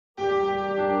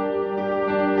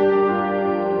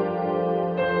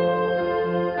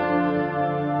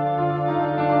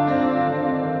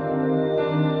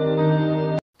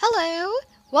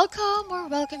Welcome or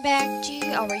welcome back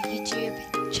to our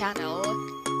YouTube channel.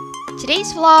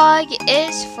 Today's vlog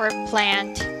is for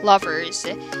plant lovers.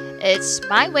 It's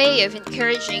my way of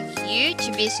encouraging you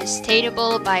to be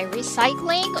sustainable by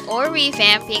recycling or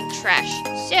revamping trash.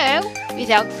 So,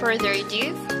 without further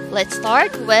ado, let's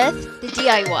start with the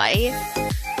DIY.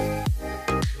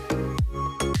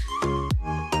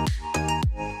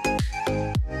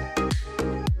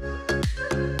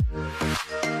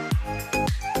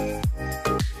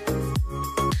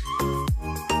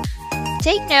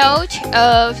 Take note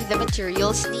of the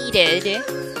materials needed.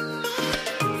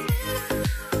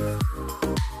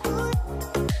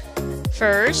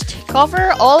 First,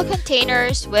 cover all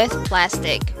containers with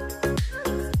plastic.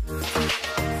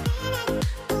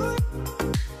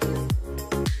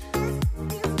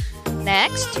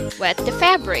 Next, wet the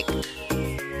fabric.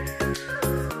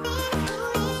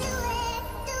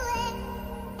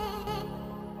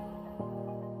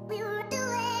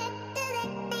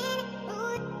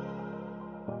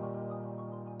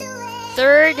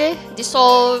 Third,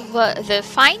 dissolve the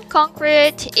fine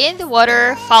concrete in the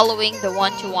water following the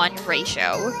 1:1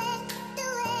 ratio.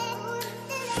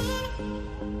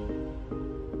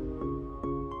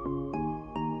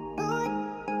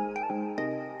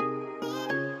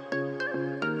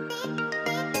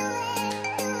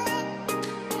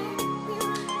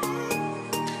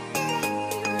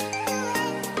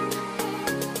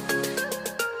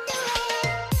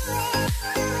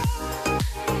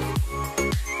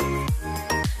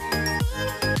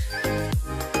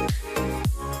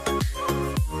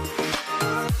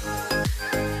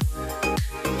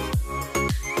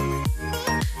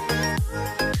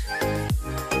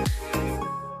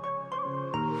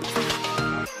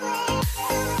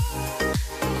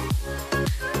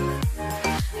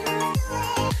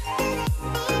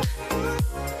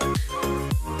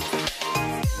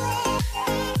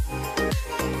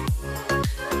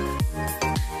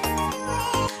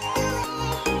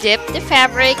 Dip the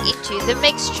fabric into the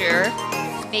mixture.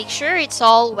 Make sure it's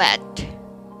all wet.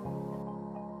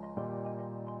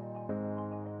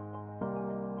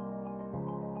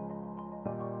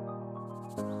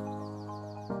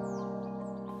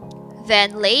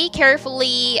 Then lay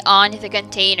carefully on the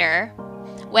container.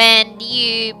 When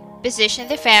you position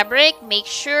the fabric, make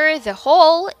sure the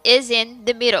hole is in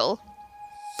the middle.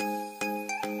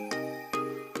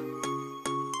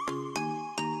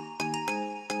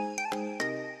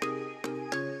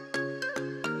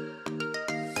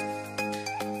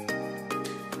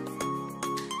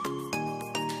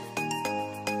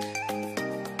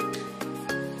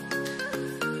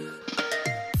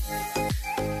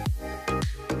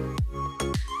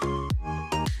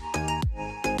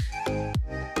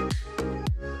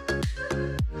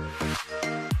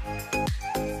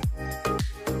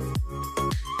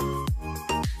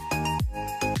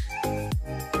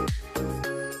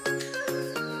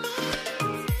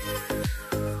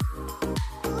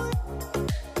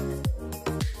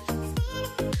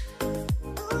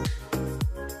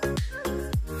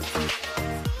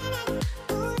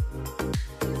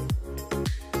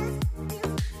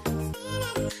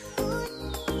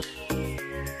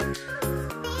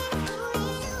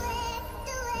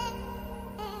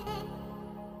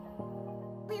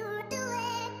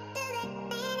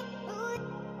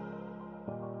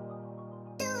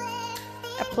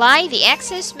 Apply the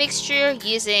excess mixture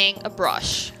using a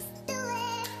brush.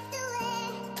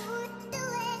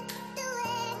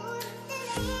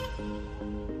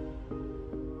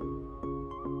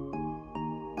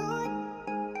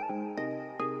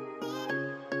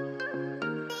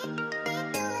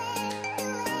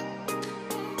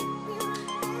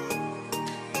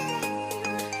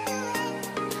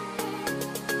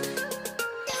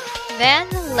 Then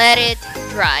let it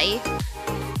dry.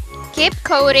 Keep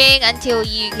coating until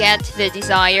you get the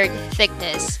desired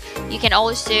thickness. You can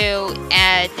also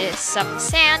add some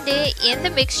sand in the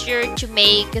mixture to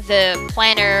make the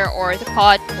planter or the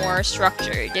pot more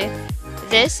structured.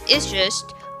 This is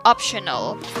just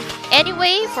optional.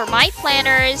 Anyway, for my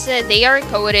planters, they are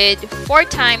coated 4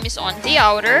 times on the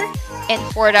outer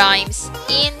and 4 times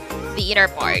in the inner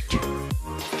part.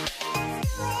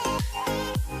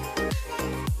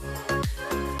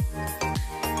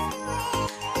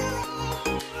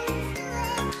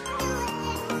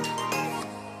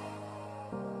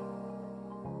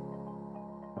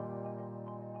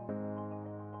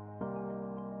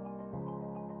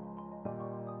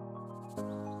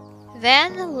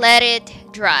 Then let it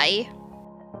dry.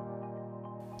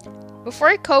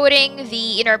 Before coating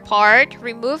the inner part,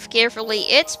 remove carefully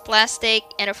its plastic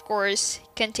and of course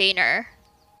container.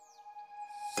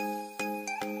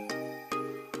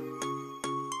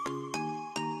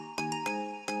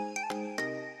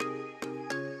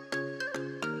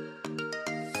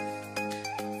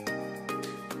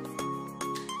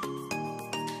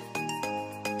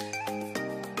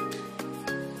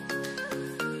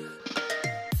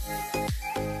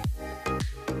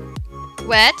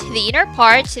 wet the inner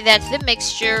part so that the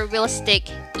mixture will stick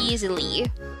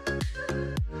easily.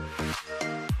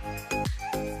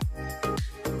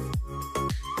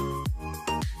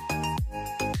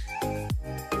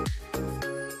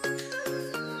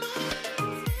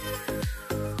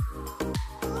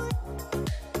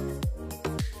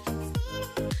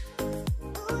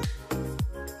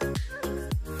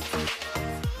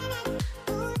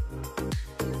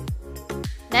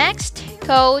 Next,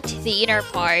 coat the inner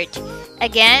part.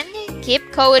 Again,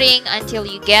 keep coating until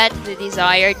you get the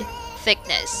desired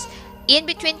thickness. In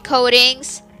between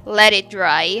coatings, let it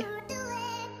dry.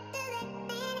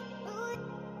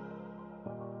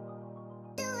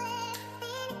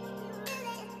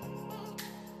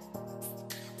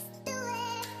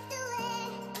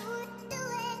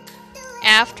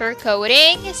 After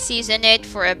coating, season it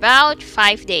for about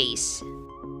 5 days.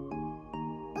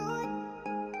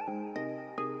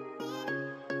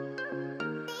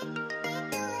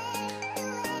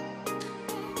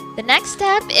 The next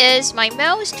step is my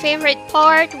most favorite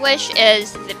part, which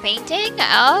is the painting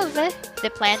of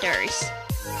the planters.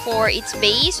 For its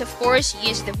base, of course,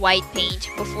 use the white paint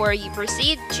before you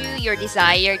proceed to your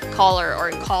desired color or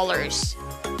colors.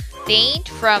 Paint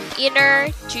from inner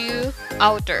to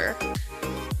outer.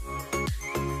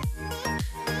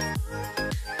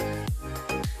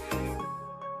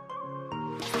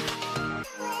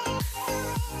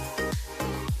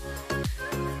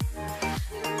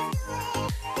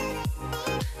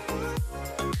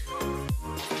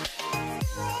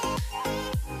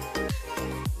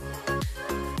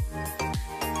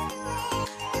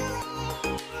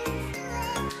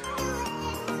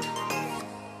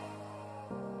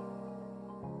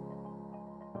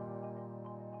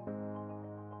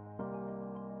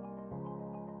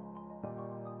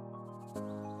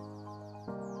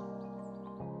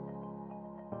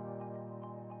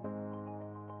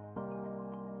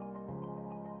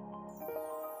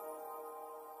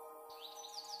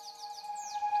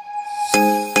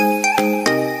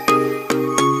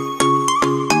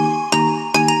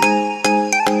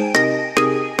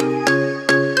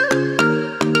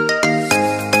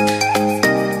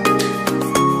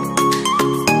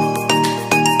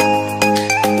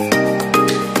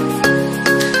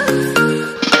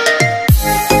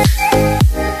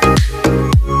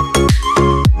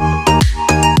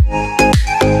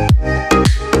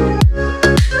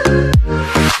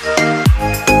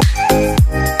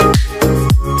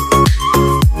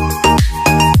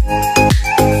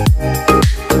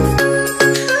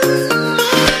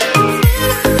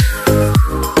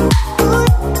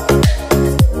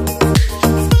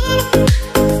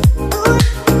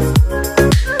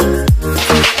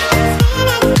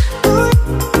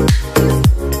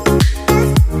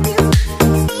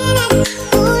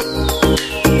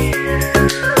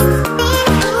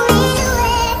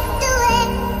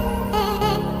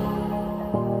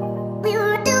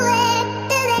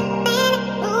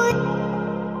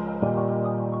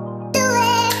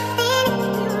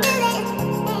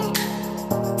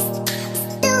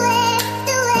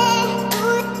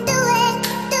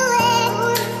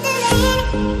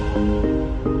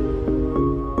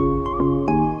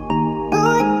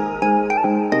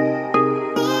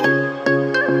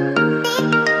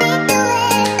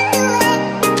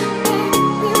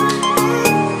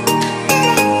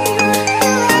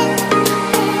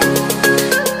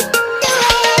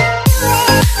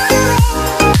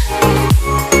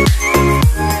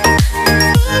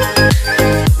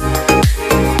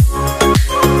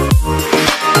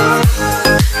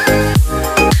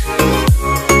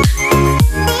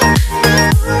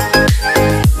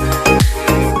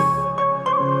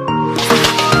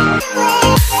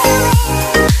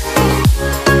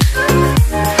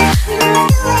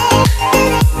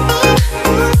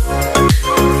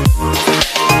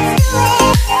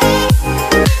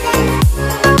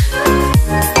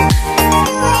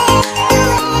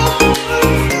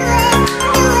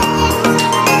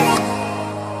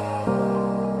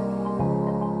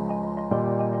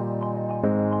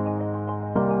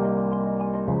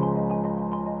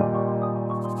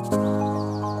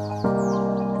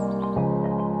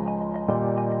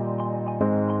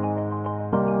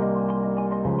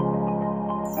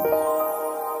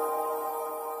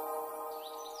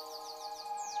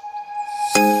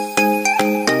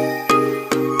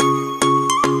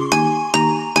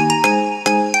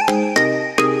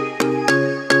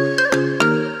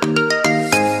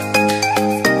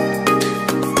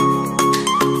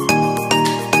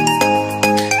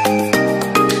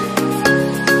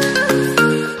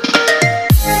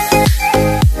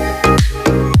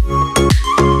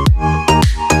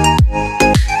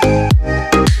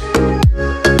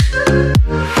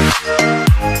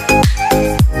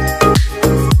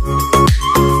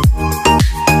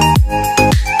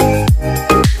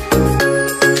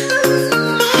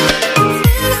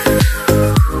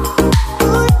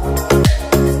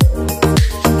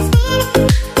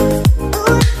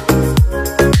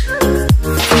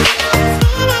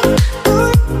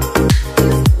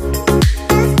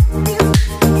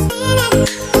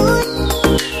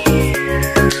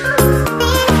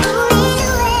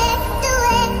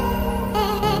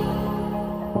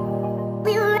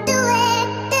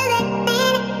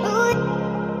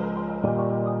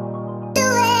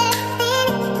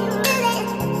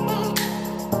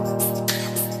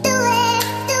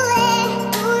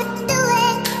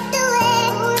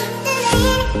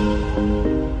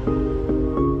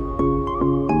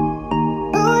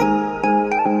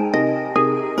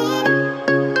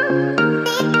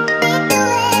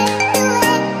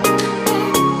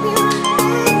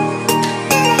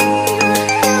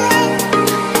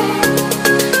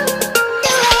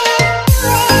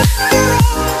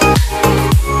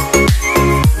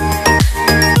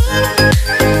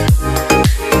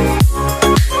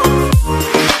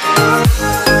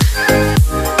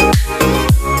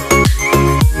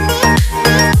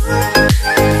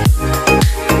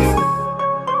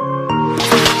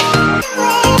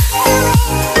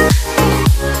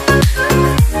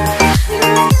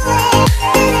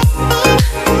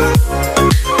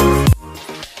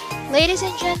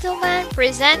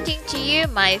 presenting to you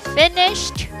my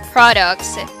finished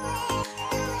products.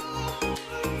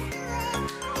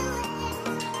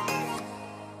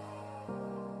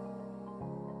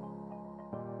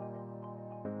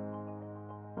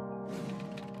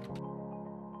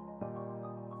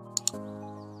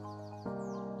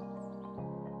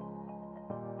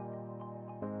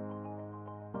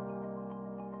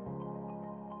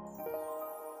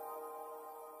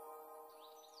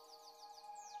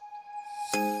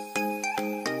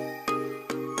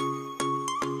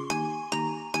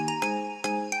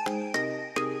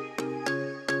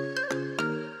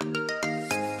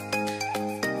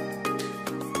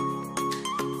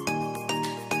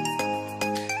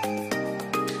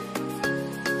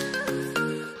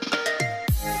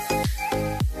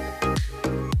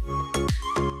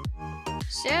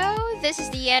 So this is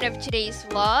the end of today's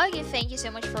vlog. Thank you so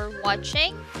much for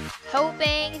watching.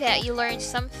 Hoping that you learned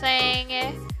something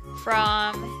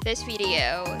from this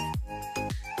video.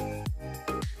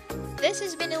 This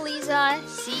has been Eliza.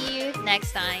 See you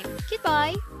next time.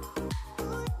 Goodbye.